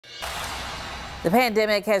The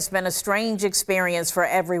pandemic has been a strange experience for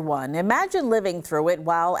everyone. Imagine living through it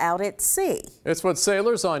while out at sea. It's what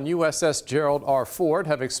sailors on USS Gerald R. Ford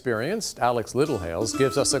have experienced. Alex Littlehales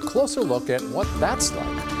gives us a closer look at what that's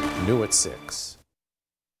like. New at 6.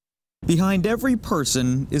 Behind every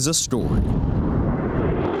person is a story.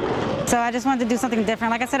 So I just wanted to do something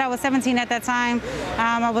different. Like I said, I was 17 at that time.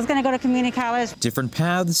 I was going to go to community college. Different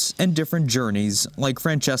paths and different journeys, like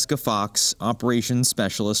Francesca Fox, Operations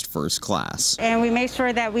Specialist First Class. And we made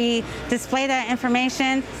sure that we display that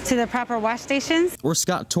information to the proper watch stations. Or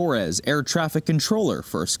Scott Torres, Air Traffic Controller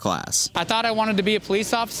First Class. I thought I wanted to be a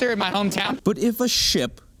police officer in my hometown. But if a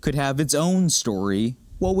ship could have its own story,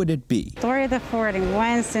 what would it be? Story of the Ford in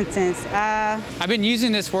one sentence. I've been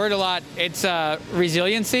using this word a lot. It's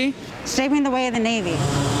resiliency. Shaping the way of the Navy.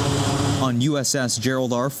 On USS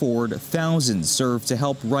Gerald R. Ford, thousands served to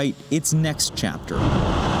help write its next chapter,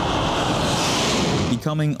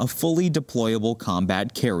 becoming a fully deployable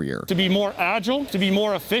combat carrier. To be more agile, to be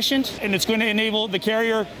more efficient, and it's going to enable the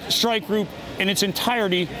carrier strike group in its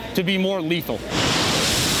entirety to be more lethal.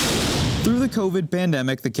 Through the COVID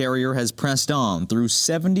pandemic, the carrier has pressed on through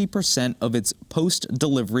 70% of its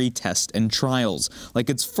post-delivery test and trials, like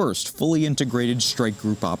its first fully integrated strike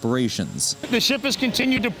group operations. The ship has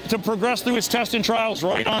continued to progress through its test and trials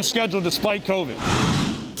right on schedule despite COVID.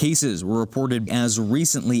 Cases were reported as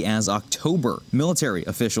recently as October. Military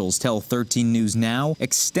officials tell 13 News Now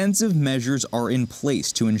extensive measures are in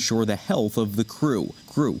place to ensure the health of the crew.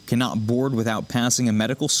 Crew cannot board without passing a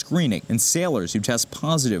medical screening, and sailors who test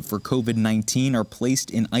positive for COVID-19 are placed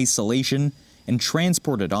in isolation and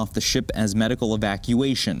transported off the ship as medical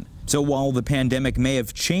evacuation. So while the pandemic may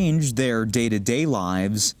have changed their day-to-day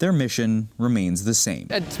lives, their mission remains the same.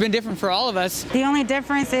 It's been different for all of us. The only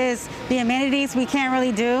difference is the amenities we can't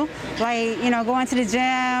really do, like, going to the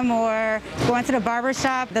gym or going to the barber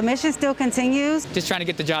shop. The mission still continues. Just trying to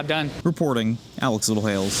get the job done. Reporting, Alex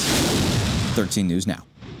Littlehales, 13 News Now.